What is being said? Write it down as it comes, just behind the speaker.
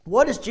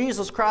What does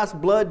Jesus Christ's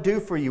blood do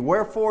for you?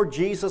 Wherefore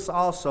Jesus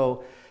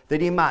also,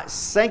 that He might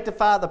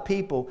sanctify the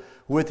people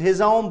with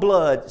His own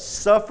blood,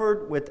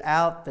 suffered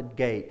without the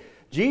gate.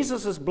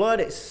 Jesus' blood,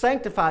 it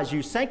sanctifies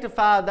you.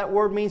 Sanctify, that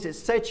word means it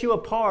sets you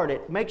apart.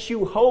 It makes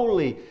you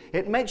holy.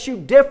 It makes you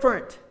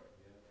different.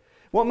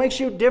 What makes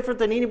you different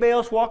than anybody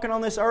else walking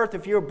on this earth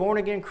if you're a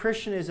born-again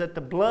Christian is that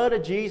the blood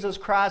of Jesus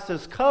Christ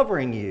is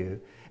covering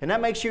you. And that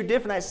makes you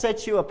different. That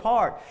sets you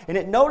apart.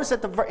 And notice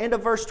at the end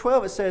of verse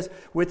 12 it says,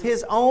 with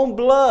His own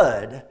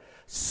blood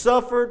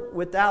suffered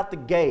without the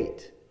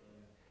gate.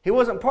 He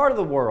wasn't part of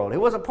the world. He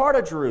wasn't part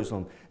of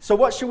Jerusalem. So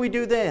what should we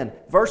do then?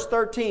 Verse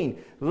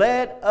 13,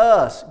 let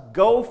us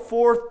go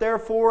forth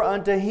therefore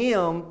unto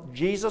Him,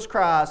 Jesus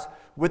Christ,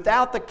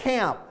 without the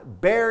camp,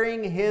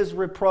 bearing His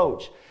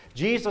reproach.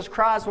 Jesus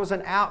Christ was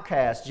an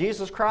outcast.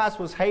 Jesus Christ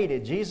was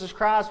hated. Jesus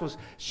Christ was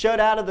shut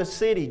out of the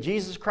city.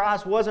 Jesus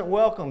Christ wasn't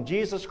welcome.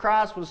 Jesus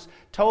Christ was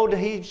told that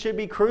He should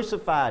be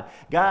crucified.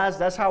 Guys,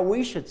 that's how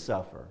we should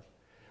suffer.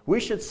 We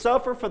should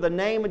suffer for the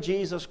name of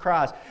Jesus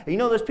Christ. You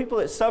know, there's people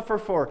that suffer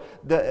for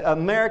the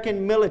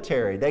American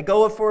military. They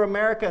go for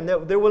America and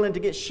they're willing to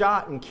get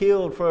shot and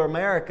killed for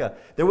America.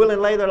 They're willing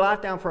to lay their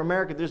life down for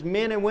America. There's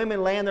men and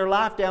women laying their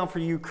life down for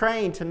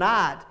Ukraine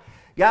tonight.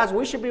 Guys,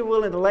 we should be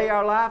willing to lay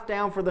our life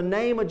down for the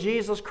name of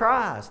Jesus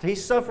Christ. He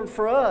suffered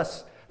for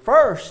us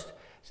first,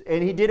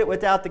 and He did it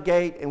without the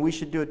gate, and we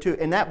should do it too.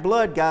 And that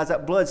blood, guys,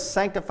 that blood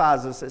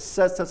sanctifies us. It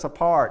sets us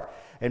apart,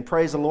 and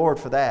praise the Lord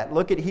for that.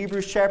 Look at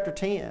Hebrews chapter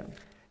 10.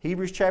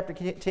 Hebrews chapter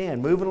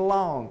 10, moving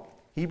along.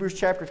 Hebrews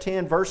chapter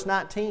 10, verse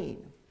 19.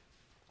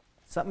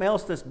 Something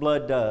else this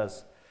blood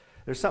does.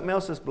 There's something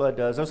else this blood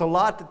does. There's a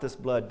lot that this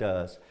blood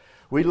does.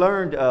 We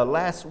learned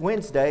last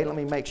Wednesday, let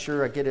me make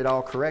sure I get it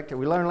all correct.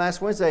 We learned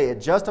last Wednesday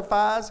it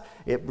justifies,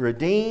 it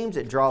redeems,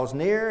 it draws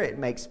near, it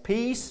makes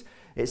peace,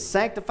 it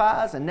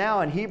sanctifies. And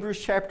now in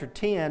Hebrews chapter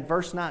 10,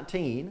 verse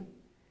 19,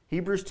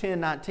 Hebrews 10,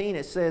 19,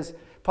 it says,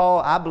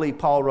 I believe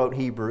Paul wrote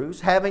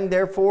Hebrews, having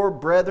therefore,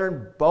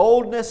 brethren,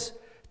 boldness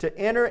to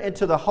enter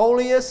into the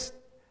holiest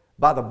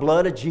by the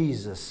blood of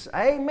Jesus.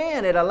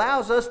 Amen. It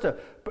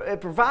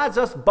provides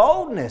us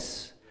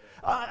boldness.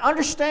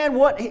 Understand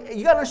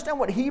you got to understand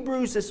what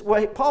Hebrews is.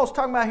 What Paul's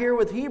talking about here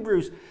with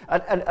Hebrews.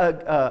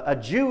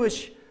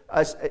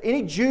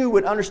 Any Jew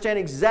would understand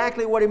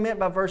exactly what he meant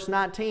by verse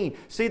 19.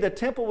 See, the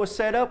temple was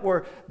set up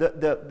where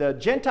the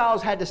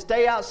Gentiles had to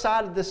stay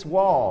outside of this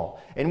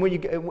wall. And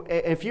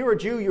if you were a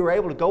Jew, you were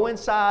able to go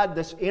inside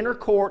this inner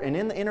court, and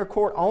in the inner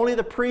court, only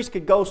the priest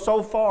could go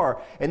so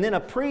far. And then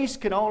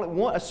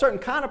a certain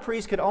kind of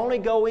priest could only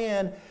go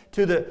in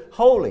to the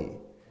holy.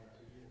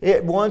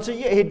 Once a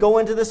year, he'd go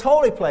into this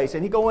holy place,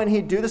 and he'd go in,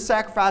 he'd do the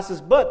sacrifices,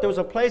 but there was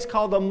a place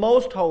called the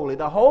Most Holy,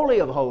 the Holy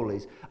of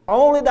Holies.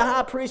 Only the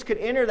high priest could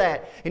enter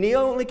that, and he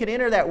only could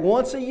enter that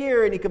once a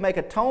year, and he could make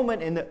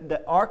atonement, and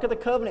the Ark of the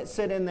Covenant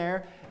sit in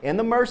there, in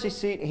the mercy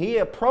seat. He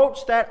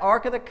approached that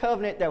Ark of the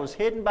Covenant that was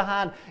hidden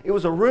behind, it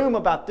was a room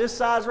about this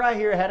size right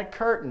here, it had a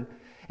curtain,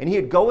 and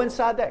he'd go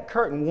inside that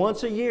curtain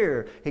once a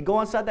year. He'd go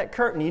inside that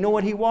curtain. You know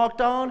what he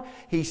walked on?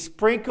 He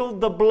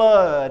sprinkled the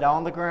blood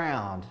on the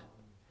ground.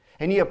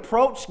 And he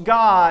approached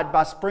God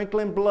by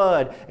sprinkling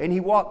blood. And he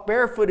walked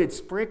barefooted,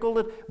 sprinkled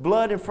the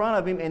blood in front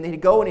of him, and then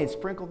he'd go and he'd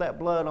sprinkle that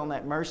blood on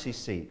that mercy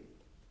seat.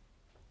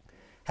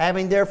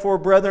 Having therefore,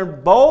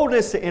 brethren,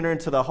 boldness to enter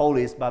into the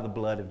holiest by the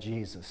blood of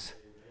Jesus.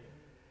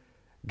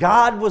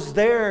 God was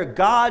there.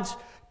 God's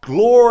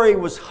glory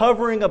was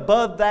hovering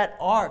above that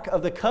ark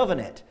of the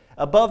covenant,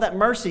 above that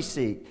mercy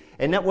seat.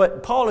 And that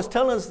what Paul is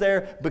telling us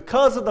there,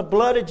 because of the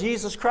blood of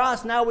Jesus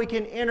Christ, now we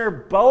can enter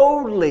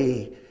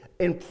boldly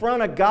in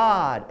front of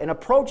God and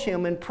approach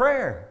Him in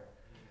prayer.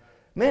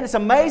 Man, it's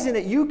amazing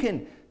that you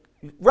can,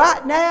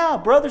 right now,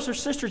 brothers or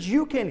sisters,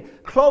 you can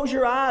close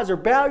your eyes or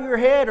bow your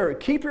head or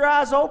keep your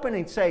eyes open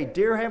and say,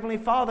 Dear Heavenly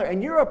Father,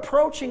 and you're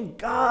approaching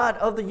God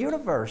of the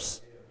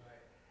universe.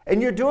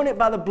 And you're doing it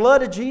by the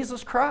blood of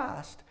Jesus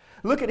Christ.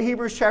 Look at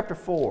Hebrews chapter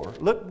 4.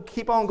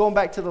 Keep on going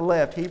back to the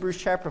left. Hebrews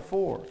chapter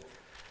 4.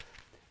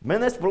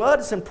 Man, this blood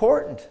is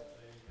important.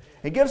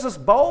 It gives us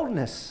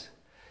boldness.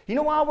 You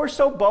know why we're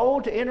so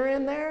bold to enter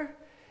in there?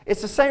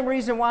 It's the same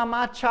reason why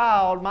my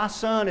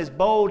son is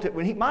bold.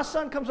 When my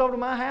son comes over to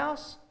my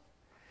house,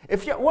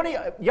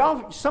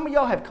 some of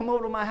y'all have come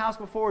over to my house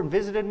before and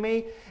visited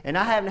me, and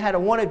I haven't had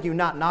one of you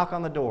not knock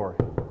on the door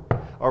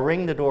or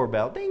ring the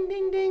doorbell. Ding,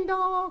 ding, ding,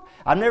 dong.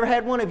 I've never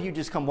had one of you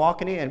just come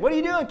walking in. What are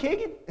you doing,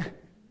 Keegan?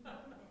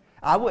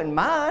 I wouldn't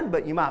mind,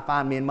 but you might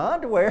find me in my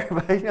underwear.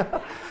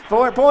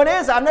 But, point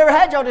is, I've never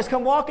had y'all just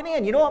come walking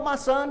in. You know what my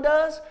son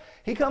does?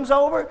 He comes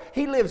over,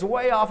 he lives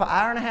way off an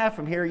hour and a half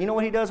from here. You know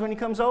what he does when he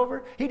comes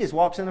over? He just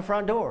walks in the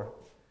front door.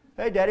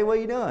 Hey, Daddy, what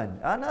are you doing?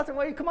 Nothing.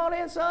 Well, you come on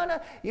in, son.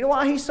 You know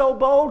why he's so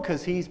bold?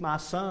 Because he's my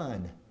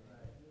son.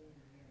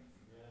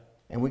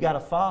 And we got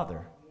a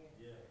father.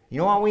 You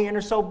know why we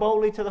enter so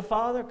boldly to the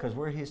Father? Because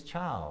we're His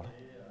child.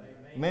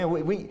 Man,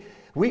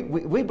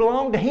 we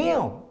belong to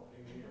Him.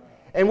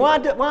 And why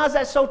is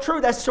that so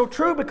true? That's so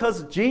true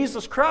because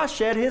Jesus Christ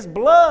shed His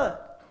blood.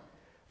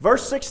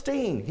 Verse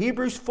 16,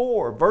 Hebrews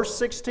 4, verse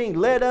 16,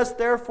 let us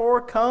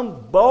therefore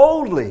come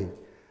boldly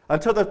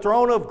unto the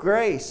throne of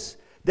grace,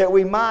 that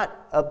we may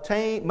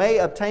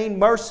obtain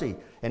mercy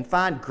and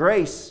find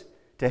grace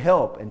to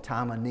help in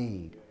time of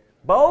need.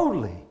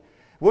 Boldly.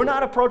 We're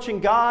not approaching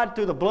God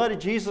through the blood of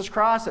Jesus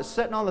Christ that's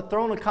sitting on the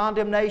throne of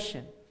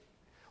condemnation.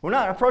 We're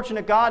not approaching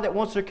a God that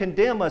wants to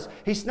condemn us.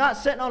 He's not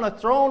sitting on a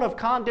throne of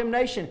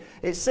condemnation.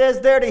 It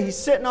says there that He's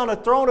sitting on a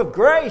throne of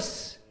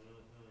grace.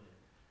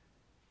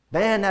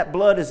 Man, that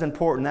blood is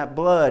important. That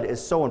blood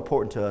is so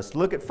important to us.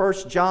 Look at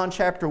 1 John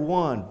chapter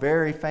 1,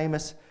 very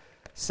famous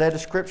set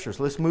of scriptures.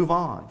 Let's move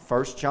on.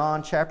 1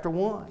 John chapter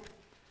 1.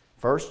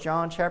 1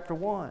 John chapter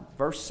 1,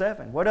 verse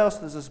 7. What else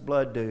does this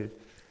blood do?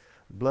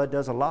 Blood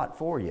does a lot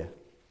for you.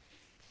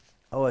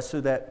 Oh, it's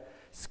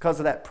because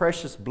of that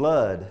precious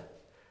blood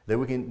that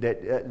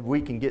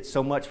we can get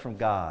so much from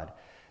God.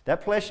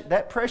 That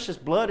precious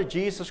blood of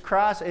Jesus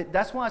Christ,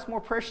 that's why it's more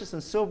precious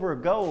than silver or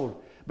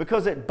gold,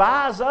 because it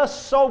buys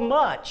us so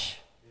much.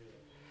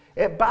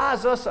 It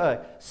buys us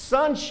a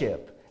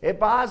sonship. It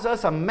buys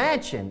us a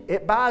mansion.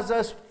 It buys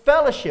us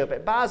fellowship.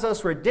 It buys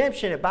us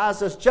redemption. It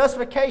buys us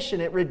justification.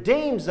 It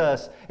redeems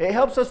us. It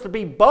helps us to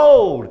be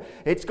bold.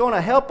 It's going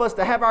to help us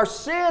to have our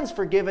sins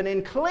forgiven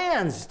and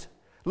cleansed.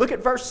 Look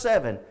at verse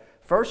 7.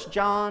 1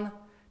 John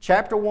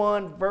chapter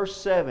 1, verse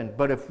 7.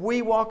 But if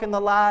we walk in the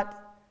light,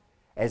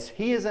 as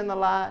He is in the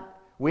light,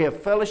 we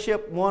have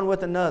fellowship one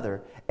with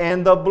another.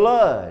 And the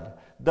blood,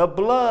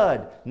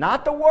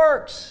 not the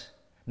works,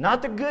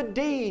 not the good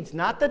deeds,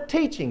 not the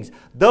teachings,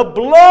 the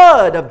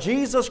blood of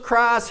Jesus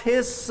Christ,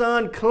 His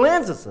Son,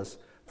 cleanses us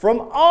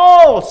from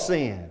all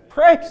sin.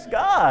 Praise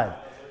God.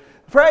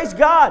 Praise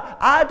God.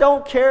 I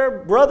don't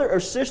care, brother or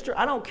sister.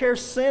 I don't care,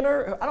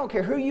 sinner. I don't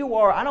care who you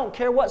are. I don't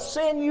care what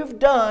sin you've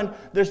done.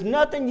 There's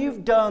nothing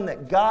you've done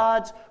that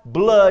God's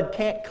blood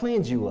can't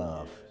cleanse you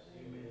of.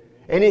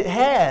 And it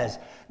has.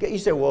 You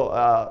say,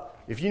 well,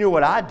 if you knew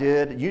what I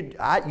did,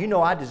 you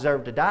know I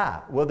deserve to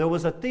die. Well, there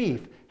was a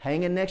thief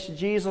hanging next to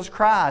Jesus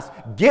Christ,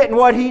 getting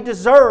what he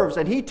deserves.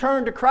 And he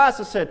turned to Christ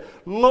and said,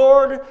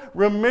 Lord,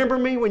 remember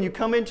me when you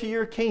come into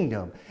your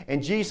kingdom.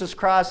 And Jesus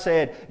Christ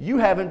said, you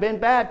haven't been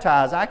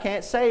baptized. I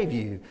can't save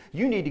you.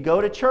 You need to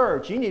go to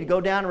church. You need to go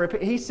down and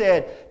repent. He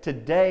said,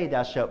 today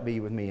thou shalt be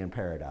with me in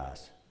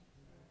paradise.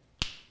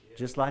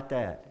 Just like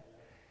that.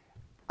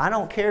 I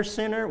don't care,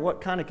 sinner,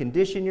 what kind of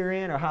condition you're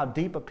in or how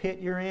deep a pit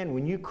you're in.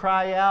 When you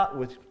cry out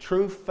with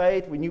true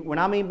faith, what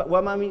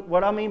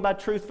I mean by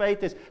true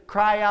faith is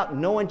cry out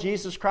knowing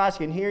Jesus Christ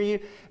can hear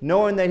you,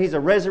 knowing that He's a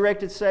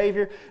resurrected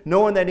Savior,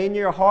 knowing that in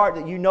your heart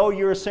that you know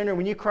you're a sinner.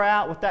 When you cry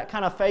out with that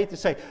kind of faith and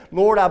say,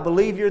 Lord, I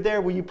believe you're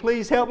there. Will you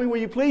please help me?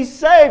 Will you please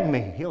save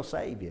me? He'll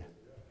save you.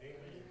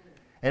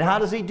 And how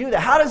does He do that?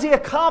 How does He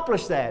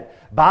accomplish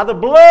that? By the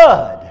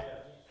blood.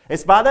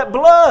 It's by that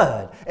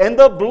blood. And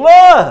the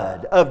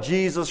blood of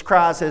Jesus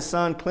Christ, His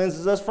Son,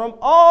 cleanses us from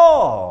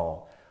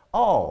all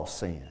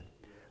sin.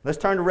 Let's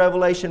turn to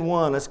Revelation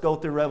 1. Let's go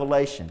through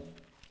Revelation.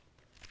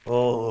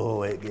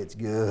 Oh, it gets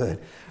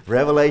good.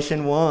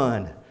 Revelation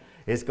 1.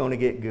 It's going to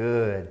get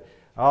good.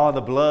 Oh,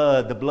 the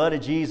blood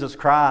of Jesus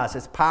Christ.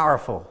 It's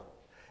powerful.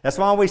 That's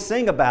why we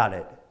sing about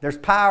it. There's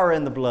power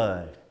in the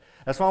blood.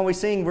 That's why we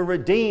sing, we're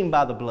redeemed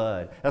by the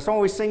blood. That's why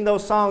we sing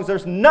those songs,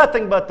 there's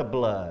nothing but the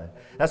blood.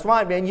 That's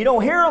why, man, you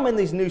don't hear them in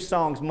these new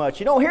songs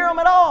much. You don't hear them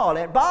at all.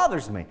 It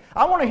bothers me.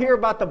 I want to hear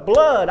about the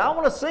blood. I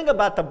want to sing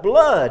about the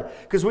blood.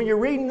 Because when you're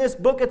reading this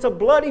book, it's a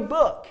bloody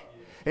book.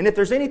 And if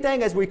there's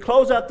anything, as we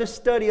close out this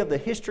study of the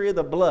history of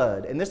the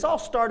blood, and this all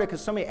started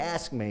because somebody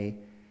asked me,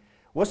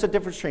 what's the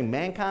difference between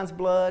mankind's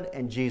blood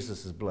and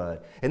Jesus'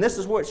 blood? And this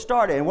is where it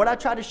started. And what I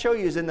try to show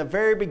you is in the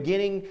very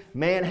beginning,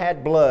 man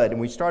had blood. And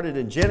we started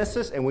in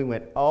Genesis and we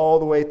went all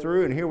the way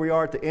through. And here we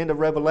are at the end of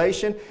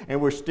Revelation.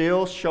 And we're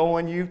still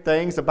showing you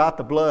things about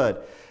the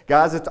blood.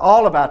 Guys, it's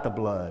all about the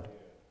blood.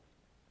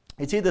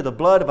 It's either the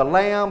blood of a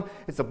lamb,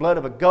 it's the blood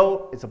of a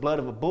goat, it's the blood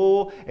of a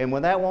bull. And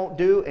when that won't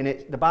do,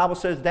 and the Bible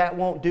says that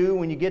won't do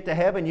when you get to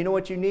heaven, you know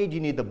what you need? You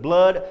need the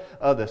blood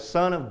of the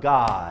Son of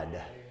God.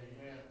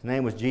 His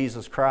name was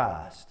Jesus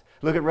Christ.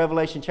 Look at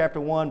Revelation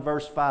chapter 1,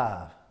 verse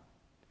 5.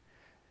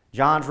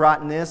 John's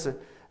writing this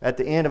at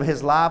the end of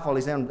his life while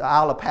he's in the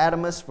Isle of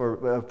Patmos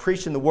for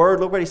preaching the word.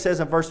 Look what he says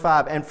in verse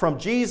 5. And from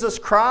Jesus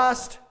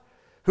Christ,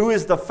 who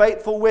is the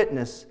faithful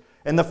witness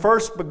and the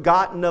first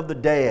begotten of the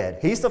dead.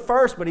 He's the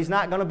first, but He's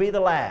not going to be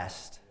the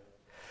last.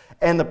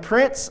 And the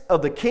prince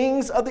of the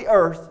kings of the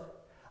earth.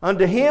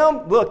 Unto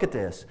Him, look at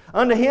this,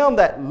 unto Him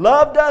that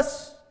loved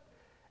us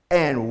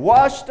and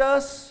washed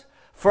us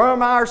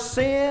from our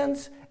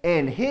sins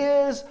in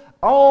His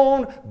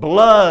own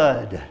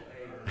blood.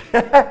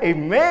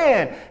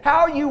 Amen. How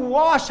are you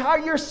washed? How are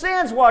your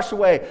sins washed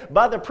away?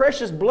 By the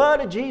precious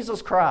blood of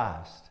Jesus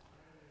Christ.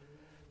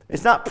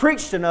 It's not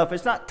preached enough.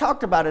 It's not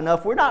talked about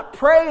enough. We're not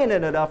praying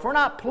it enough. We're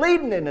not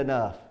pleading it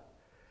enough.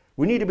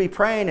 We need to be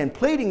praying and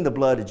pleading the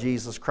blood of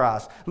Jesus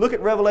Christ. Look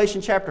at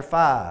Revelation chapter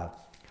 5.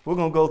 We're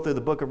going to go through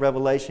the book of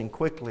Revelation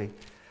quickly.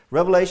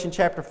 Revelation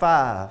chapter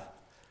 5.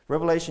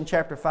 Revelation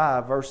chapter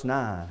 5, verse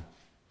 9.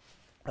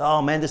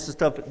 Oh man, this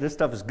stuff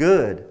is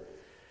good.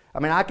 I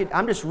mean,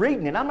 I'm just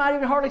reading it. I'm not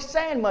even hardly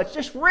saying much.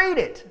 Just read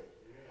it.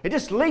 It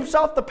just leaps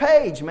off the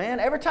page, man,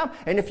 every time.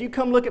 And if you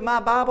come look at my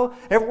Bible,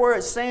 everywhere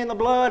it's saying the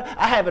blood,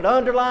 I have it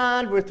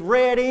underlined with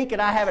red ink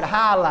and I have it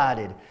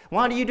highlighted.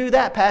 Why do you do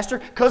that, Pastor?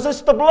 Because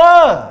it's the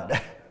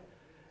blood.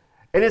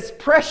 And it's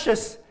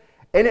precious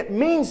and it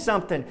means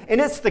something.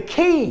 And it's the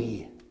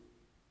key.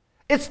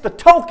 It's the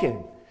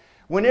token.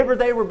 Whenever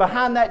they were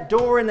behind that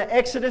door in the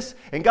Exodus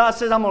and God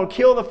says, I'm going to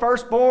kill the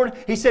firstborn,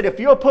 He said, if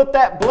you'll put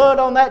that blood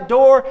on that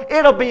door,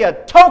 it'll be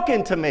a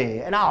token to me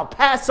and I'll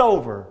pass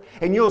over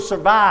and you'll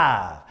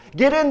survive.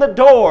 Get in the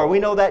door. We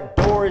know that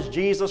door is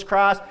Jesus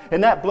Christ,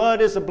 and that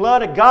blood is the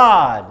blood of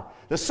God,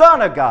 the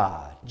Son of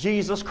God,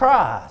 Jesus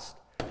Christ.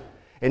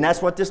 And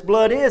that's what this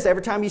blood is.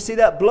 Every time you see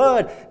that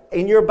blood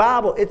in your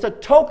Bible, it's a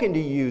token to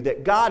you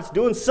that God's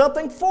doing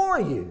something for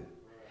you.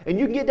 And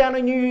you can get down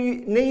on your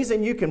knees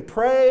and you can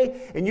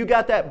pray, and you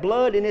got that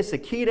blood, and it's the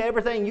key to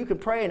everything. You can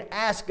pray and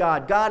ask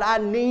God, God, I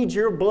need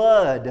your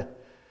blood.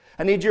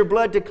 I need your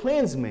blood to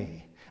cleanse me.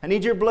 I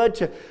need your blood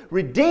to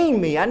redeem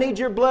me. I need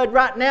your blood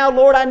right now,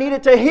 Lord. I need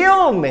it to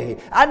heal me.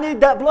 I need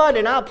that blood.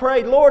 And I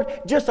pray,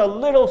 Lord, just a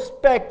little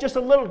speck, just a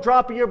little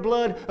drop of your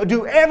blood will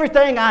do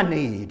everything I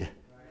need.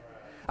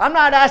 I'm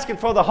not asking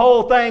for the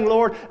whole thing,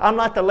 Lord. I'm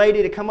not the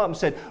lady that come up and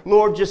said,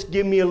 Lord, just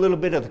give me a little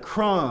bit of the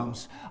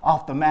crumbs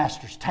off the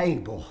master's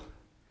table.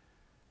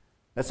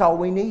 That's all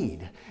we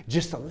need.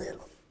 Just a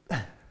little.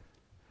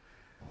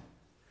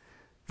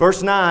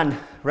 Verse 9,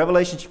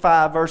 Revelation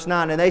 5, verse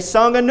 9. And they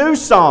sung a new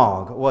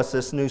song. What's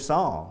this new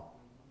song?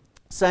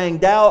 Saying,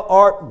 Thou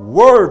art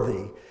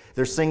worthy.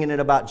 They're singing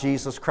it about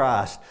Jesus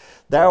Christ.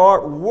 Thou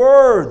art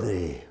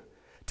worthy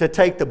to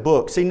take the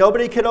book. See,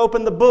 nobody could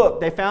open the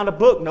book. They found a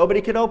book. Nobody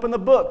could open the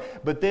book.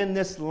 But then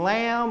this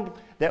lamb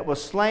that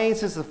was slain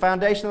since the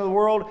foundation of the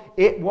world,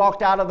 it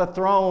walked out of the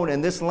throne,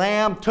 and this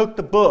lamb took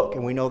the book.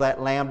 And we know that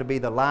lamb to be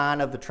the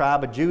Lion of the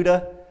tribe of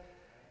Judah,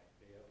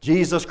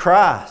 Jesus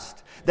Christ.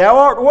 Thou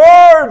art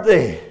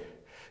worthy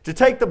to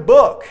take the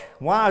book.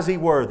 Why is He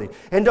worthy?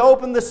 And to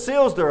open the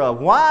seals thereof.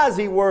 Why is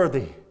He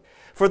worthy?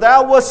 For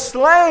Thou wast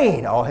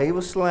slain. Oh, He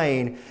was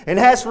slain. And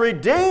hast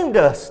redeemed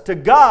us to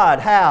God.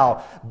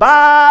 How?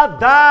 By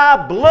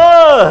Thy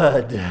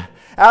blood.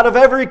 Out of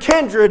every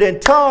kindred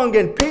and tongue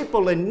and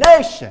people and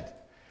nation.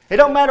 It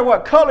don't matter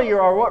what color you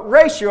are, what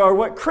race you are,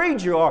 what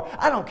creed you are.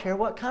 I don't care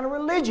what kind of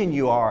religion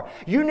you are.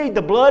 You need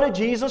the blood of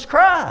Jesus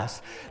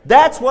Christ.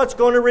 That's what's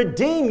going to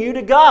redeem you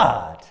to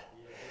God.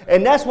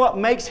 And that's what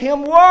makes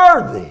Him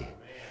worthy.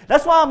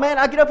 That's why, man,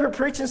 I get up here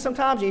preaching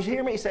sometimes and you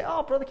hear me, you say,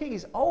 oh, Brother King,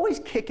 he's always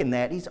kicking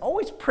that. He's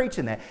always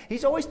preaching that.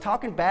 He's always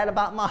talking bad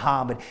about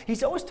Muhammad.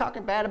 He's always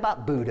talking bad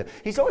about Buddha.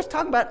 He's always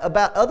talking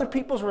about other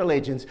people's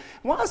religions.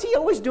 Why is he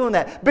always doing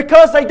that?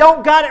 Because they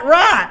don't got it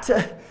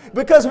right.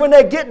 Because when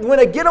they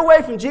get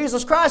away from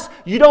Jesus Christ,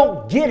 you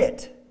don't get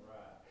it.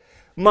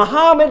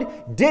 Muhammad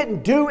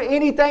didn't do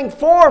anything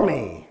for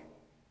me.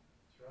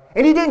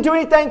 And he didn't do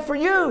anything for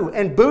you.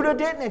 And Buddha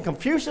didn't, and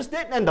Confucius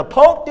didn't, and the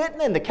Pope didn't,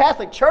 and the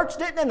Catholic Church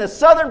didn't, and the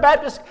Southern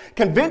Baptist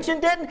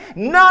Convention didn't.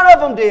 None of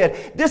them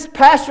did. This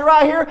pastor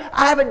right here,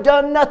 I haven't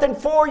done nothing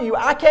for you.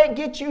 I can't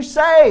get you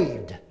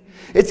saved.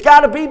 It's got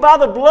to be by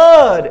the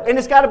blood. And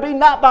it's got to be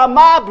not by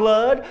my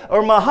blood,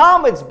 or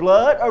Muhammad's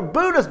blood, or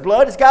Buddha's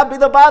blood. It's got to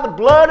be by the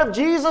blood of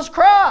Jesus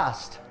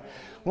Christ.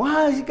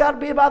 Why has it got to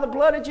be by the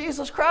blood of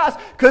Jesus Christ?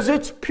 Because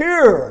it's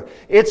pure.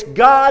 It's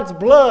God's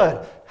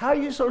blood. How are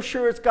you so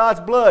sure it's God's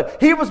blood?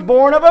 He was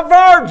born of a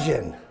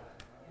virgin.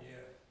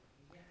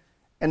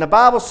 And the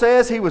Bible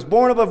says he was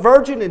born of a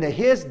virgin and that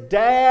his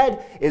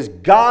dad is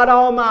God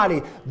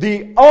Almighty,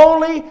 the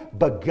only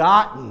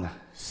begotten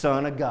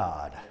Son of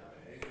God.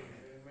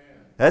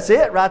 That's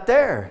it right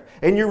there.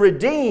 And you're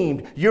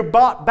redeemed. You're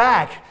bought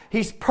back.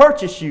 He's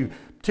purchased you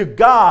to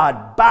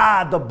God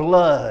by the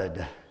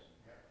blood.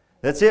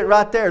 That's it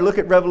right there. Look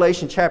at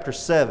Revelation chapter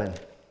 7.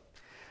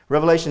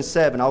 Revelation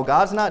 7. Oh,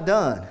 God's not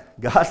done.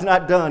 God's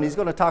not done. He's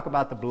going to talk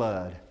about the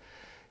blood.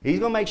 He's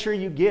going to make sure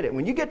you get it.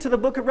 When you get to the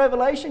book of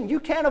Revelation, you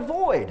can't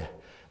avoid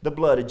the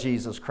blood of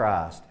Jesus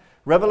Christ.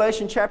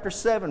 Revelation chapter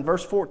 7,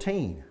 verse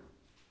 14.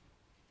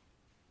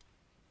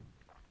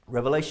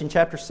 Revelation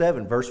chapter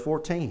 7, verse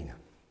 14.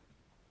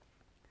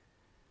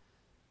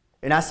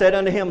 And I said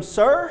unto him,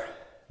 Sir,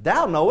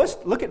 thou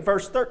knowest. Look at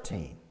verse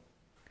 13.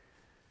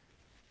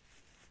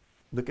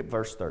 Look at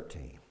verse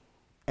 13.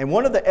 And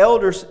one of the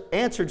elders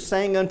answered,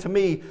 saying unto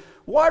me,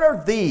 What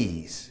are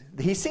these?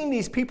 He's seen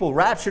these people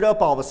raptured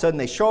up all of a sudden.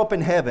 They show up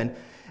in heaven.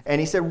 And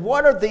he said,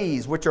 What are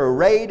these which are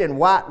arrayed in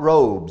white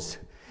robes?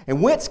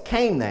 And whence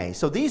came they?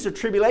 So these are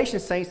tribulation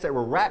saints that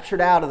were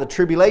raptured out of the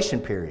tribulation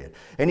period.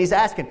 And he's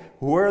asking,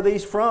 Where are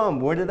these from?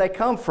 Where did they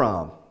come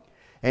from?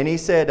 And he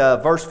said,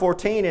 verse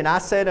 14, And I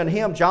said unto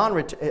him, John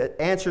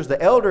answers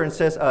the elder and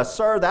says,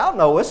 Sir, thou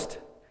knowest.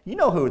 You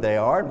know who they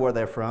are and where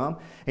they're from.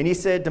 And he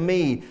said to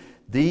me,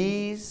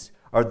 These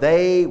are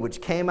they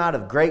which came out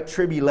of great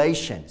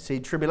tribulation. See,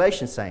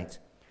 tribulation saints.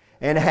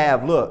 And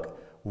have, look,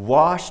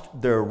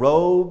 washed their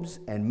robes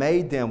and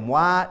made them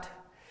white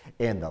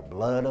in the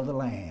blood of the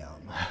Lamb.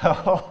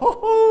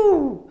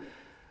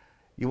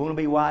 You want to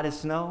be white as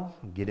snow?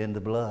 Get in the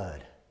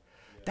blood.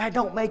 That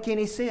don't make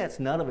any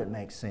sense. None of it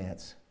makes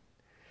sense.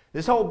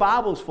 This whole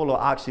Bible's full of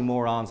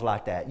oxymorons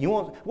like that.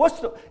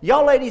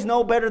 Y'all ladies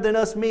know better than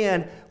us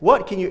men.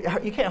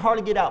 You can't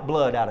hardly get out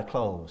blood out of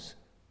clothes.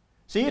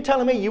 So you're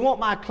telling me you want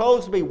my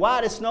clothes to be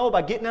white as snow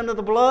by getting under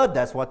the blood?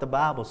 That's what the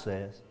Bible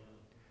says.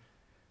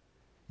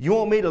 You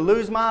want me to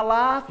lose my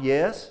life?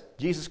 Yes.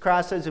 Jesus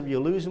Christ says if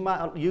you lose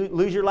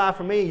your life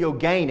for me, you'll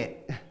gain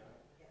it.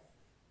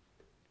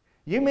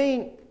 You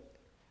mean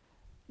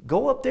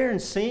go up there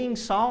and sing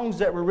songs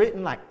that were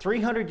written like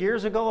 300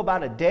 years ago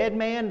about a dead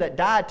man that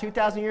died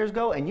 2,000 years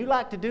ago, and you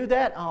like to do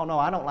that? Oh, no,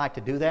 I don't like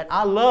to do that.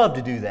 I love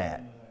to do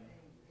that.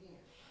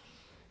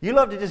 You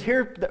love to just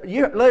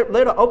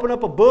let open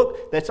up a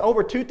book that's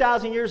over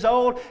 2,000 years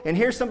old and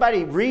hear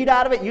somebody read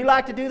out of it. You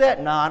like to do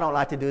that? No, I don't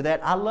like to do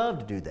that. I love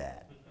to do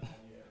that.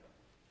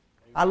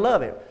 I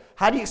love it.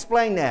 How do you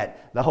explain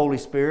that? The Holy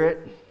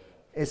Spirit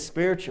is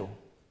spiritual.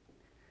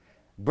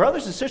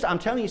 Brothers and sisters, I'm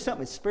telling you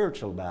something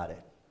spiritual about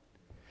it.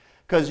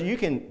 Because you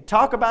can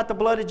talk about the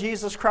blood of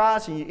Jesus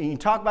Christ, and you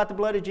talk about the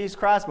blood of Jesus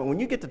Christ, but when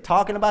you get to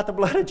talking about the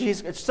blood of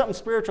Jesus, something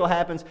spiritual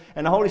happens,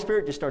 and the Holy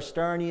Spirit just starts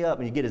stirring you up,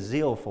 and you get a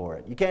zeal for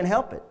it. You can't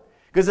help it.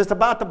 Because it's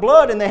about the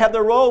blood, and they have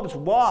their robes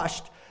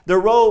washed,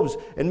 their robes,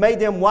 and made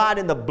them white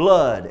in the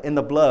blood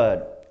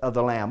of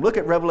the Lamb. Look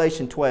at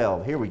Revelation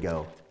 12. Here we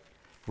go.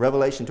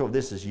 Revelation 12.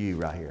 This is you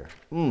right here.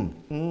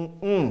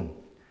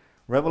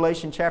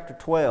 Revelation chapter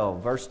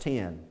 12, verse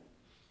 10.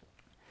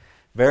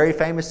 Very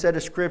famous set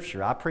of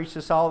Scripture. I preach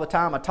this all the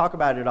time. I talk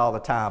about it all the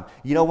time.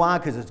 You know why?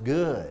 Because it's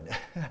good.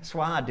 That's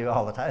why I do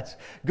all the time. It's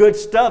good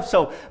stuff.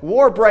 So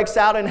war breaks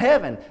out in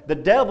heaven. The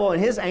devil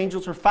and his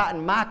angels are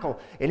fighting Michael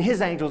and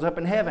his angels up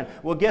in heaven.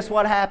 Well, guess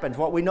what happens?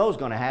 What we know is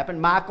going to happen.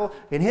 Michael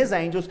and his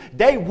angels,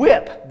 they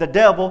whip the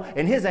devil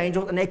and his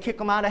angels, and they kick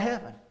them out of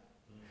heaven.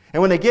 And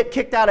when they get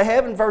kicked out of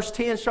heaven, verse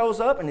 10 shows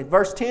up. And in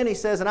verse 10 he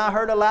says, "And I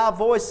heard a loud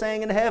voice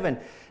saying in heaven,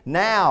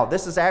 now,"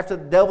 this is after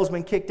the devil's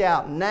been kicked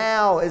out,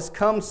 "now is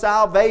come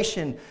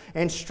salvation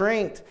and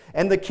strength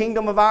and the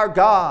kingdom of our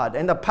God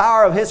and the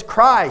power of His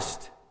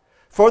Christ.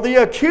 For the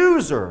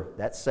accuser,"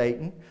 that's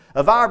Satan,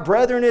 "of our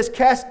brethren is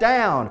cast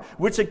down,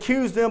 which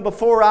accused them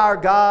before our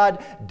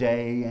God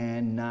day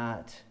and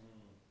night."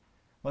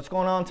 What's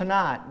going on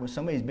tonight? Well,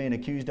 somebody's being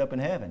accused up in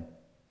heaven.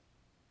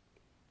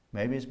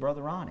 Maybe it's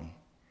Brother Ronnie.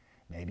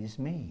 Maybe it's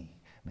me.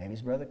 Maybe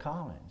it's Brother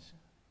Collins.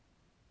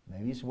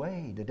 Maybe it's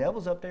Wade. The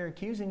devil's up there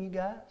accusing you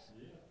guys.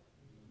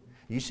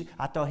 You see,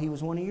 I thought he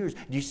was one of yours.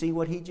 Do you see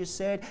what he just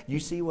said?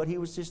 You see what he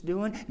was just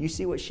doing? You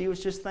see what she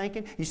was just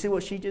thinking? You see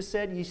what she just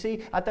said? You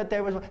see, I thought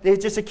they're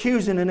just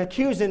accusing and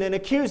accusing and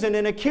accusing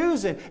and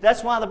accusing.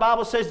 That's why the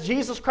Bible says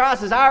Jesus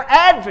Christ is our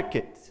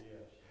advocate.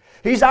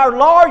 He's our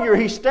lawyer.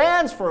 He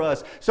stands for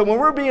us. So when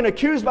we're being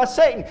accused by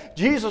Satan,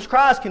 Jesus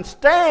Christ can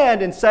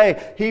stand and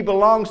say, "He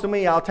belongs to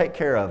me. I'll take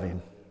care of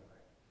him.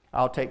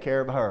 I'll take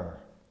care of her."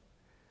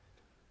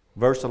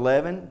 Verse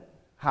 11,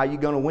 how are you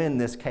going to win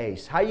this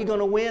case? How are you going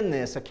to win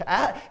this?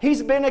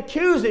 He's been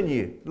accusing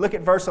you. Look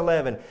at verse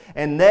 11.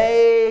 "And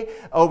they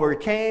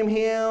overcame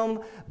him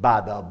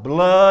by the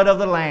blood of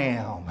the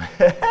Lamb."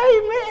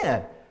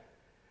 Amen.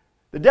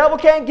 The devil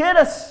can't get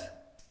us.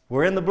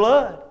 We're in the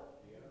blood.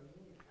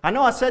 I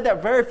know I said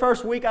that very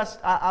first week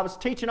I was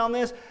teaching on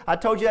this. I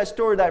told you that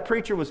story. That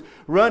preacher was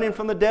running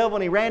from the devil,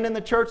 and he ran in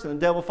the church, and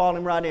the devil followed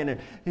him right in there.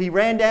 He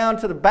ran down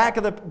to the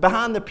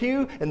behind the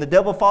pew, and the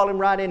devil followed him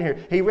right in here.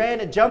 He ran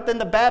and jumped in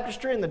the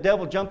baptistry, and the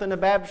devil jumped in the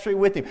baptistry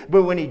with him.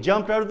 But when he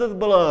jumped out of the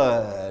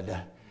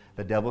blood,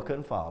 the devil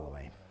couldn't follow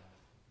him.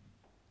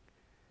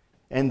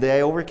 "And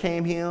they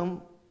overcame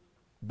him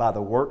by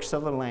the works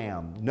of the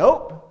Lamb."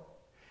 Nope.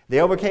 They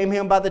overcame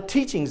him by the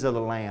teachings of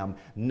the Lamb.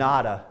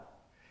 Nada.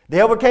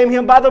 They overcame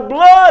him by the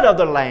blood of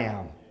the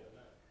Lamb.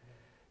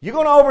 You're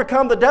going to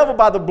overcome the devil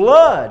by the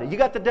blood. You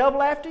got the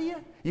devil after you?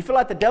 You feel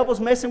like the devil's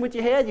messing with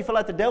your head? You feel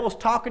like the devil's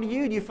talking to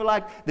you? Do you feel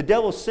like the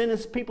devil's sending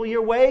people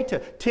your way to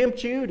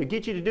tempt you, to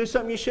get you to do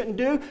something you shouldn't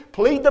do?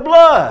 Plead the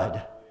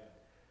blood.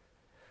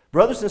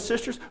 Brothers and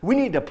sisters, we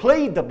need to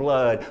plead the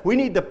blood. We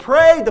need to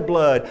pray the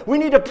blood. We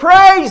need to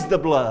praise the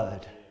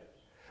blood.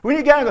 We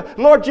need to go,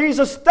 "Lord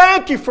Jesus,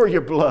 thank you for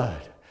your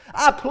blood.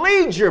 I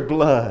plead your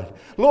blood.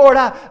 Lord,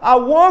 I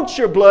want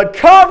your blood.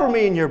 Cover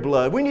me in your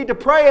blood." We need to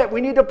pray it.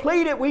 We need to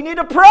plead it. We need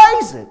to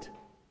praise it.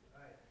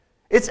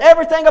 It's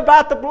everything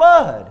about the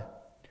blood.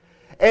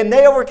 "And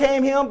they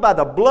overcame him by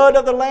the blood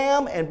of the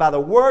Lamb and by the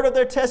word of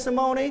their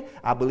testimony."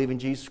 I believe in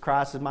Jesus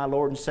Christ as my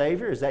Lord and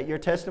Savior. Is that your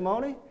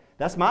testimony?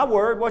 That's my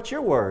word. What's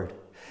your word?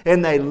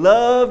 "And they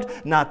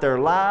loved not their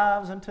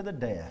lives unto the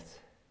death."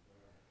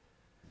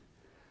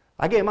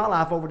 I gave my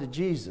life over to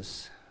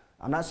Jesus.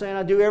 I'm not saying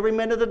I do every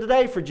minute of the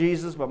day for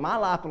Jesus, but my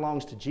life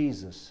belongs to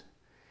Jesus.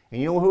 And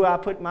you know who I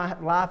put my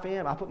life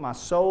in? I put my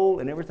soul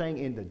and everything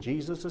into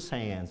Jesus'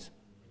 hands.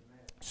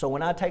 So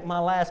when I take my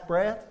last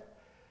breath,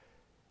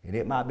 and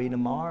it might be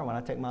tomorrow, when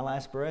I take my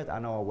last breath, I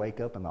know I'll wake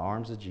up in the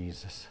arms of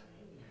Jesus.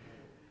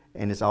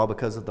 And it's all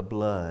because of the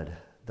blood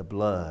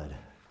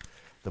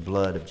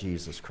of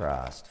Jesus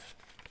Christ.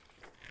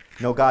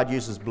 No, God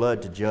uses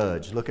blood to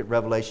judge. Look at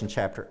Revelation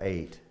chapter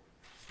 8.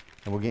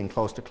 And we're getting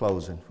close to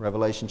closing.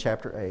 Revelation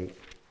chapter 8.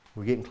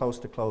 We're getting close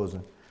to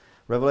closing.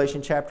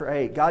 Revelation chapter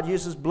 8. God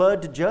uses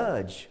blood to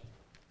judge.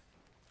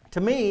 To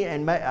me,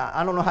 and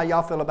I don't know how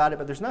y'all feel about it,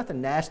 but there's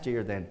nothing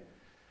nastier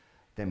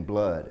than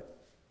blood.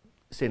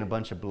 Seeing a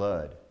bunch of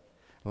blood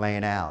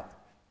laying out.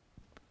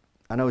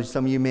 I know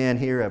some of you men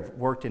here have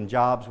worked in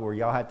jobs where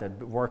y'all have to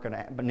work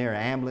near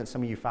an ambulance,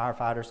 some of you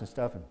firefighters and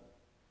stuff. And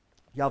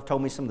y'all have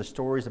told me some of the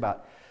stories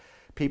about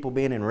people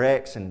being in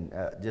wrecks and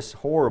just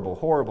horrible,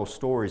 horrible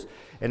stories.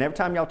 And every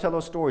time y'all tell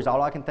those stories,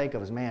 all I can think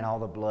of is, man, all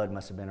the blood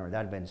must have been, or that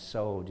would have been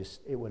so,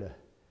 just, it would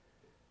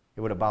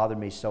have bothered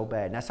me so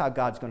bad. And that's how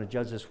God's going to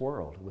judge this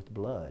world, with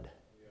blood.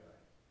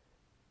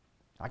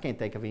 I can't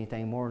think of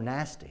anything more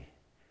nasty.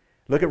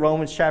 Look at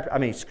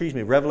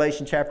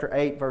Revelation chapter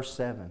 8, verse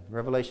 7.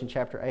 Revelation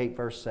chapter 8,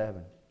 verse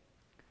 7.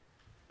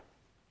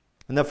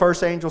 And the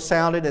first angel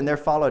sounded, and there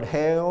followed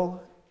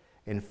hail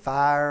and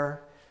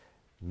fire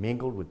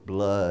mingled with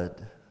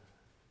blood.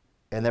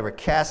 And they were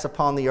cast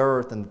upon the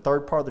earth, and the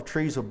third part of the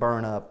trees will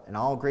burn up, and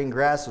all green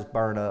grass was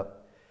burned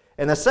up.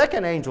 And the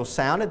second angel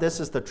sounded. This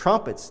is the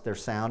trumpets they're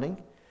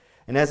sounding.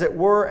 And as it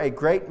were, a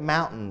great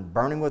mountain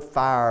burning with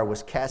fire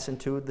was cast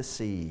into the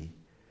sea.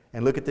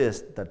 And look at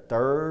this. The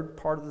third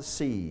part of the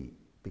sea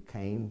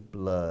became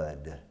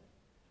blood.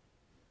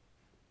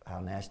 How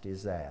nasty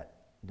is that?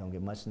 Don't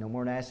get much no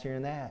more nastier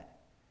than that.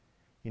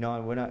 You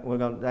know, we're not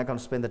going to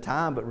spend the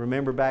time, but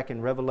remember back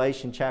in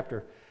Revelation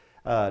chapter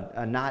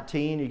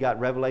 19, you got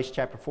Revelation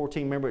chapter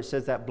 14. Remember it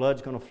says that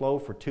blood's going to flow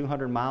for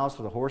 200 miles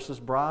to the horse's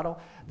bridle.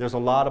 There's a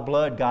lot of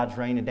blood God's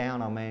raining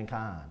down on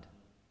mankind.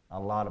 A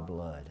lot of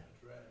blood.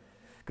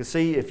 Because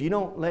see, if you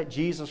don't let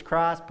Jesus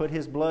Christ put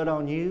His blood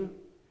on you,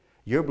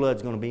 your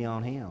blood's going to be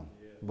on Him.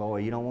 Boy,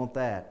 you don't want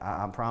that.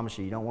 I promise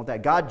you don't want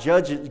that. God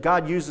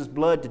uses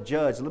blood to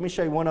judge. Let me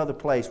show you one other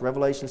place,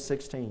 Revelation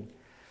 16.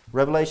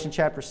 Revelation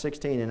chapter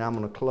 16, and I'm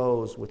going to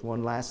close with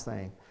one last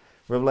thing.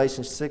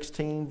 Revelation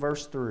 16,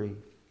 verse 3.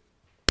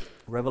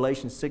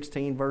 Revelation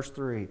 16, verse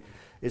 3.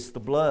 It's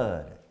the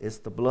blood. It's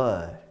the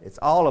blood. It's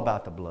all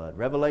about the blood.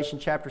 Revelation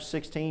chapter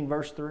 16,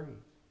 verse 3.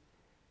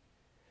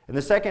 And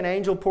the second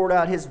angel poured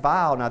out his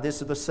vial. Now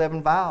this is the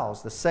 7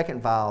 vials. The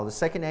second vial. The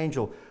second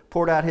angel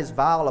poured out his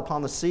vial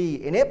upon the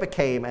sea, and it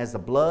became as the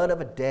blood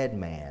of a dead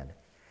man.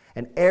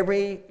 And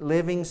every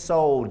living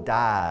soul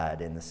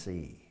died in the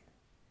sea.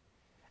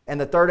 And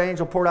the third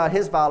angel poured out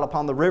his vial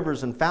upon the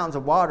rivers and fountains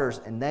of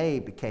waters, and they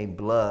became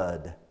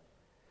blood.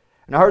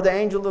 And I heard the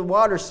angel of the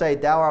waters say,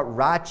 Thou art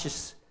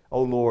righteous,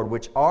 O Lord,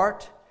 which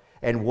art,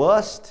 and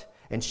wast,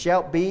 and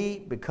shalt be,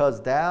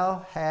 because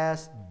thou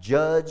hast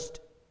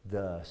judged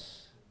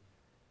thus.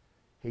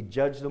 He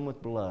judged them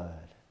with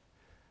blood.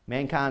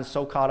 Mankind's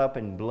so caught up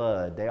in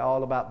blood. They're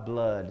all about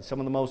blood. Some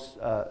of the most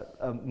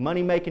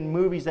money-making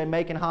movies they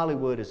make in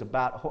Hollywood is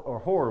about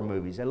horror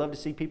movies. They love to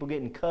see people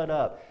getting cut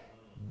up,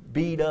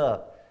 beat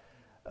up.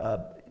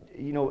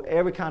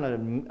 Every kind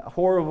of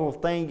horrible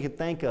thing you can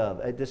think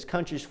of. This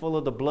country's full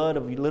of the blood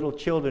of little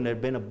children that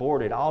have been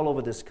aborted all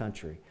over this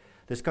country.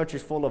 This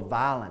country's full of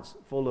violence,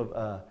 full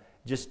of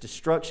just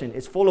destruction.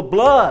 It's full of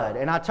blood.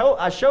 And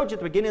I showed you at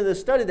the beginning of the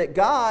study that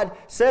God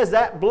says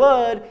that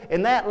blood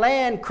in that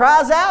land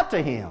cries out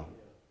to Him.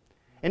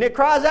 And it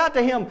cries out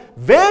to Him,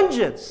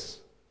 vengeance,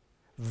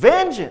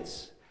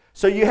 vengeance.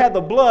 So you have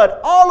the blood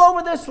all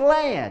over this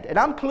land. And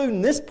I'm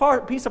including this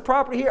piece of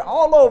property here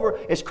all over.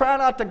 It's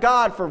crying out to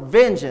God for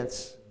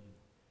vengeance.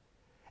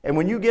 And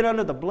when you get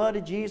under the blood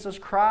of Jesus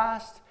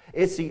Christ,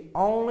 it's the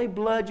only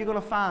blood you're going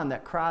to find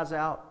that cries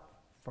out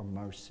for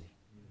mercy.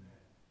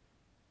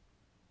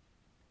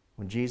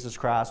 When Jesus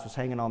Christ was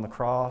hanging on the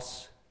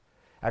cross,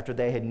 after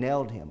they had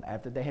nailed Him,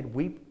 after they had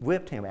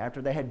whipped Him,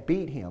 after they had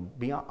beat Him,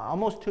 beyond,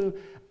 almost too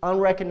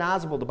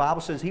unrecognizable. The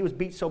Bible says He was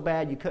beat so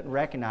bad you couldn't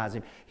recognize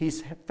Him.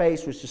 His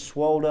face was just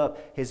swelled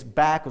up. His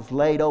back was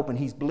laid open.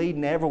 He's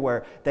bleeding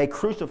everywhere. They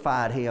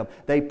crucified Him.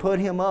 They put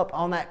Him up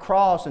on that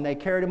cross and they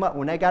carried Him up.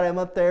 When they got Him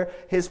up there,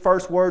 His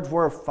first words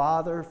were,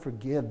 Father,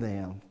 forgive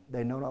them.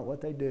 They know not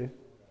what they do.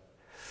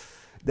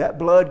 That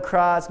blood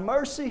cries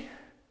mercy,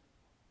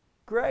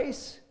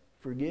 grace,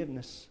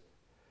 forgiveness.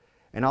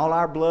 And all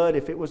our blood,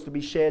 if it was to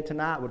be shed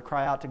tonight, would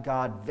cry out to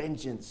God,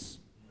 vengeance,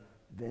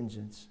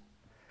 vengeance.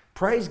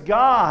 Praise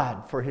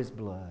God for His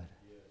blood.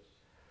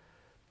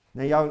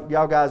 Now,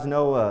 y'all guys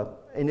know,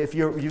 and if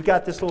you've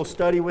got this little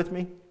study with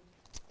me,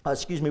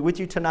 with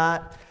you tonight.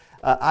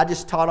 I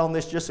just taught on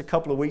this just a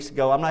couple of weeks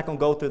ago. I'm not going to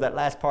go through that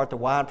last part, the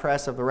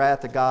winepress of the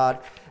wrath of God.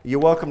 You're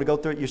welcome to go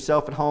through it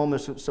yourself at home.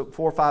 There's 4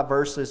 or 5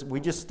 verses.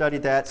 We just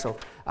studied that, so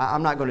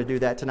I'm not going to do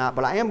that tonight.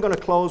 But I am going to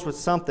close with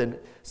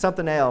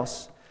something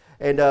else.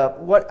 And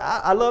what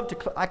I love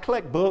to, I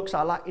collect books.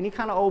 I like any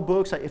kind of old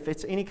books. If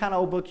it's any kind of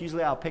old book,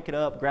 usually I'll pick it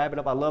up, grab it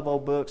up. I love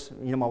old books.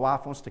 My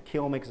wife wants to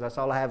kill me because that's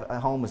all I have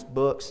at home is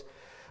books.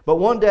 But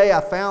one day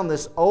I found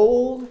this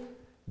old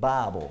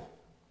Bible.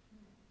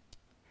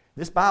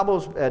 This Bible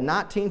is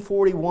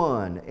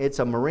 1941. It's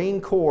a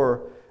Marine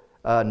Corps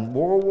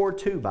World War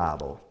II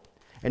Bible.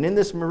 And in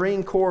this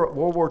Marine Corps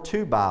World War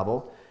II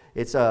Bible,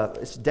 It's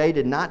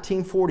dated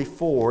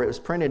 1944. It was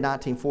printed in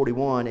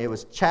 1941. It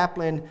was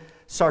Chaplain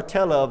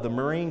Sartella of the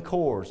Marine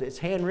Corps. It's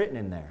handwritten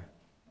in there.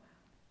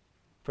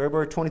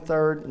 February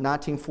 23rd,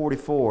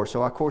 1944.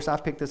 So, of course, I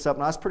picked this up,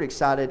 and I was pretty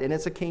excited. And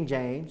it's a King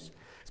James.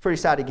 I was pretty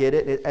excited to get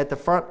it. At the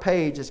front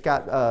page, it's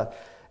got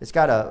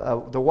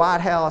the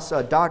White House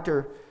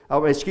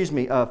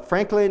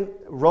Franklin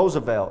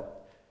Roosevelt.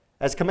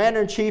 As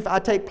Commander-in-Chief, I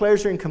take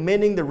pleasure in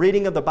commending the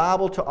reading of the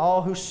Bible to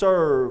all who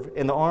serve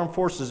in the armed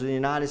forces of the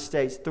United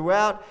States.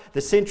 Throughout the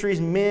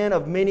centuries, men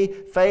of many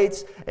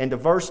faiths and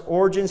diverse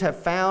origins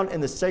have found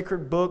in the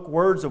sacred book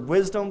words of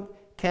wisdom,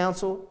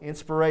 counsel,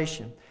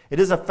 inspiration. It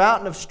is a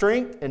fountain of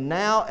strength and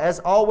now, as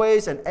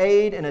always, an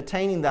aid in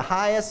attaining the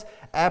highest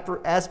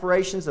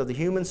aspirations of the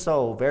human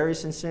soul. Very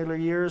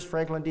sincerely yours,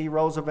 Franklin D.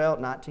 Roosevelt,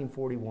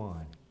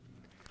 1941.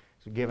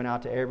 So given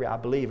out to I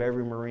believe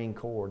every Marine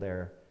Corps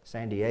there,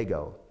 San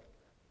Diego.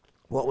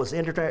 What was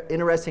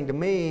interesting to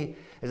me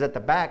is at the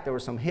back there were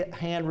some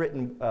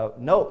handwritten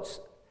notes.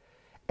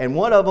 And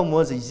one of them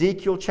was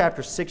Ezekiel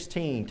chapter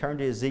 16. Turn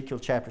to Ezekiel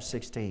chapter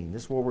 16.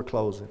 This is where we're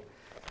closing.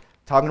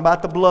 Talking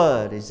about the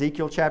blood.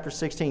 Ezekiel chapter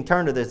 16.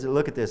 Turn to this.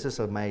 Look at this. This is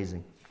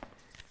amazing.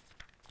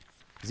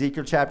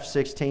 Ezekiel chapter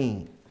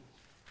 16.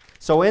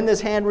 So in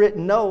this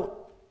handwritten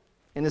note,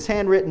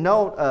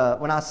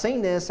 when I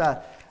seen this,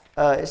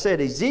 it said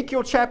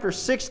Ezekiel chapter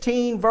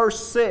 16 verse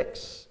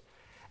 6.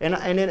 And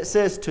then it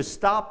says to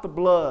stop the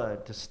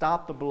blood, to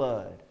stop the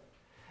blood.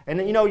 And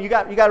you know, you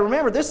got to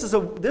remember, this is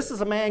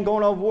a man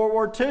going over World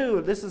War II.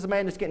 This is a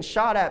man that's getting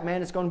shot at,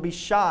 man. It's going to be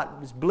shot.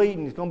 It's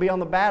bleeding. It's going to be on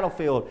the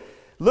battlefield.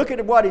 Look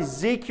at what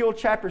Ezekiel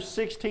chapter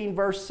 16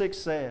 verse 6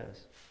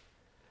 says.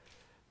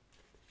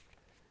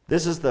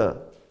 This is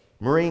the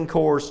Marine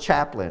Corps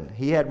chaplain.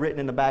 He had written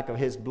in the back of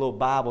his little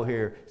Bible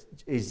here,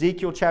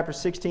 Ezekiel chapter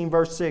 16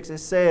 verse 6, it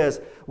says,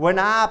 when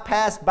I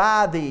passed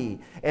by thee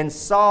and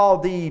saw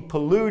thee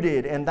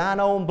polluted in thine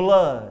own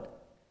blood.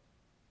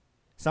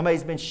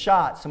 Somebody's been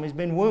shot, somebody's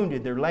been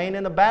wounded, they're laying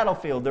in the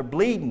battlefield, they're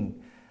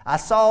bleeding. I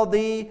saw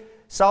thee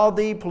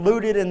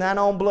polluted in thine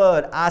own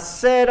blood. I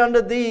said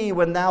unto thee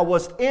when thou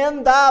wast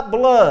in thy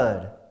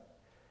blood,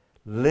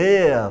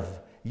 live.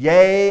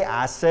 Yea,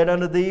 I said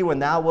unto thee when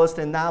thou wast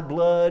in thy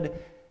blood,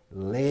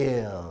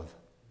 live.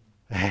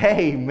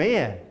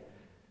 Amen.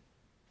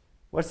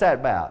 What's that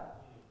about?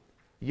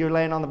 You're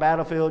laying on the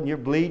battlefield and you're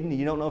bleeding.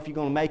 You don't know if you're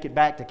going to make it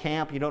back to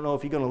camp. You don't know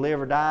if you're going to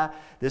live or die.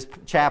 This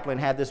chaplain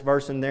had this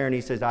verse in there and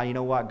he says, you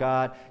know what,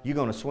 God? You're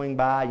going to swing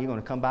by. You're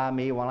going to come by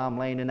me while I'm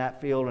laying in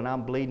that field and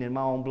I'm bleeding in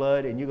my own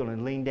blood. And you're going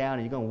to lean down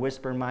and you're going to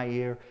whisper in my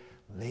ear,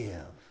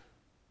 live.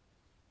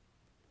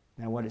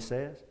 Now what it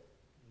says?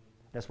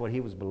 That's what he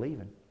was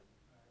believing.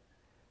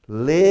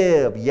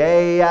 Live.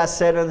 Yea, I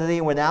said unto thee,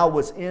 when thou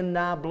wast in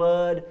thy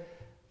blood,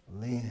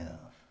 live.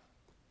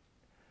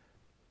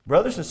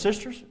 Brothers and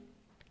sisters,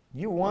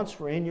 you once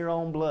were in your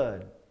own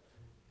blood.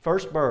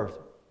 First birth,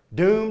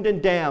 doomed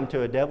and damned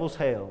to a devil's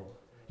hell.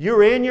 You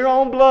were in your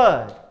own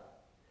blood.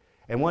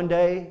 And one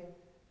day,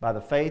 by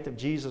the faith of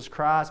Jesus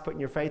Christ, putting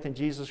your faith in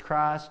Jesus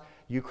Christ,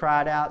 you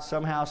cried out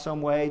somehow,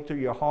 some way, through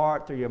your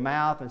heart, through your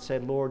mouth, and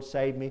said, Lord,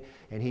 save me.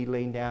 And He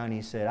leaned down and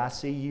He said, I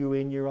see you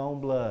in your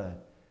own blood.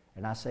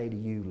 And I say to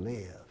you,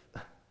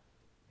 live.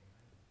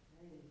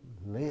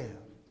 Live.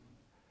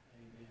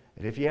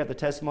 And if you have the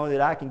testimony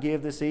that I can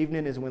give this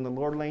evening is when the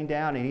Lord leaned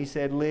down and He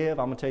said, live,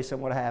 I'm going to tell you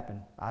something what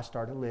happened. I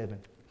started living.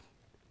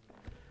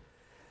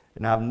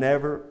 And I've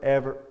never,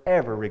 ever,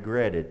 ever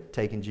regretted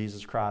taking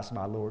Jesus Christ,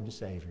 my Lord and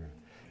Savior.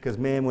 Because,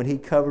 man, when He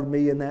covered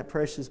me in that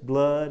precious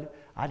blood,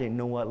 I didn't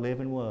know what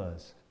living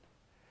was.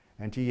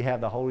 Until you have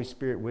the Holy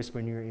Spirit whisper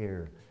in your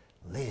ear,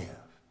 live,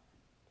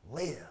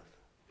 live.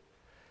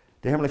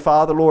 Dear Heavenly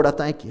Father, Lord, I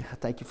thank you. I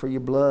thank you for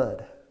your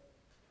blood.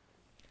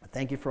 I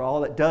thank you for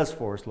all it does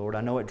for us, Lord.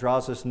 I know it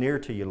draws us near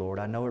to you, Lord.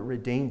 I know it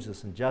redeems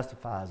us and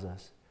justifies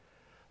us.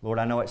 Lord,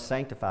 I know it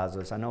sanctifies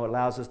us. I know it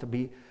allows us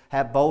to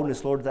have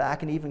boldness, Lord, that I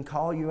can even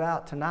call you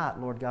out tonight,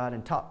 Lord God,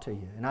 and talk to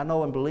you. And I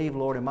know and believe,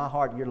 Lord, in my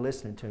heart you're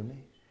listening to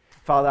me.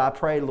 Father, I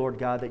pray, Lord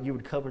God, that you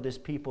would cover this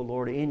people,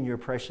 Lord, in your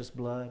precious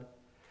blood.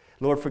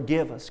 Lord,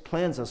 forgive us,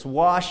 cleanse us,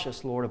 wash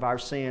us, Lord, of our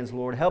sins,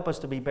 Lord. Help us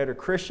to be better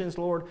Christians,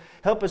 Lord.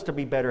 Help us to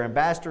be better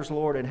ambassadors,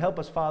 Lord. And help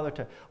us, Father,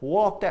 to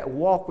walk that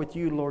walk with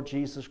you, Lord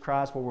Jesus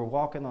Christ, where we're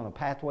walking on a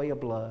pathway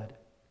of blood.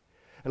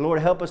 And Lord,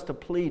 help us to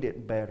plead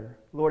it better.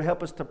 Lord,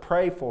 help us to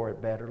pray for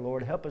it better.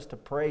 Lord, help us to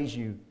praise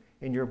you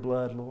in your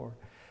blood, Lord.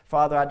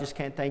 Father, I just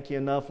can't thank you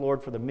enough,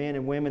 Lord, for the men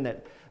and women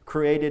that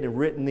created and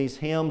written these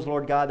hymns,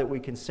 Lord God, that we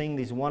can sing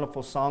these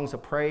wonderful songs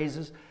of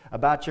praises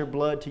about your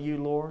blood to you,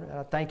 Lord. And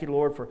I thank you,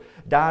 Lord, for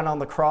dying on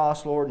the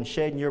cross, Lord, and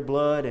shedding your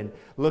blood and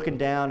looking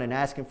down and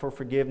asking for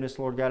forgiveness,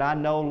 Lord God. I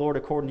know, Lord,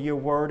 according to your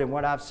word and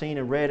what I've seen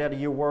and read out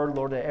of your word,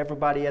 Lord, that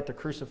everybody at the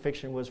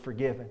crucifixion was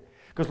forgiven.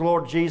 Because,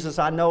 Lord Jesus,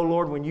 I know,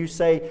 Lord, when you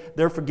say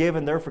they're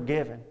forgiven, they're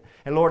forgiven.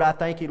 And, Lord, I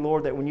thank you,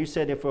 Lord, that when you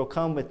said if we'll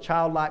come with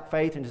childlike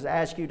faith and just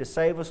ask you to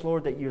save us,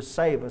 Lord, that you'll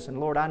save us. And,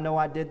 Lord, I know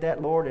I did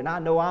that, Lord, and I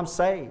know I'm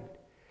saved.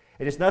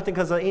 And it's nothing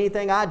because of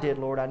anything I did,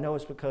 Lord. I know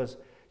it's because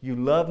you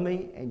love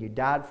me and you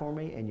died for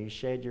me and you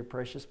shed your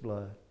precious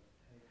blood.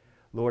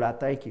 Lord, I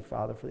thank you,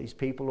 Father, for these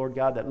people, Lord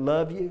God, that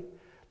love you,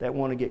 that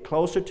want to get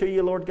closer to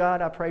you, Lord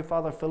God. I pray,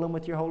 Father, fill them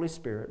with your Holy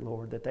Spirit,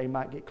 Lord, that they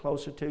might get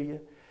closer to you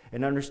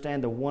and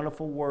understand the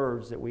wonderful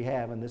words that we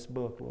have in this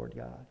book, Lord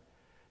God.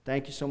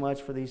 Thank you so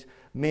much for these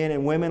men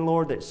and women,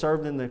 Lord, that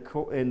served in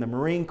the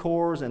Marine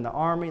Corps and the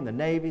Army and the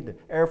Navy, the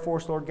Air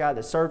Force, Lord God,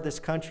 that served this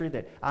country,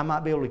 that I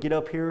might be able to get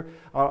up here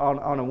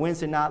on a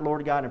Wednesday night,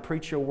 Lord God, and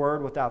preach your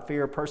word without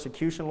fear of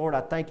persecution, Lord.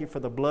 I thank you for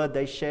the blood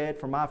they shed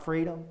for my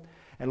freedom.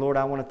 And Lord,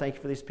 I want to thank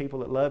you for these people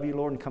that love you,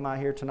 Lord, and come out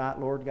here tonight,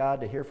 Lord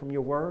God, to hear from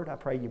your word. I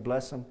pray you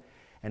bless them.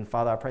 And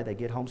Father, I pray they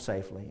get home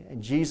safely.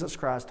 In Jesus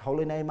Christ's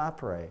holy name I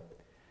pray.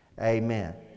 Amen.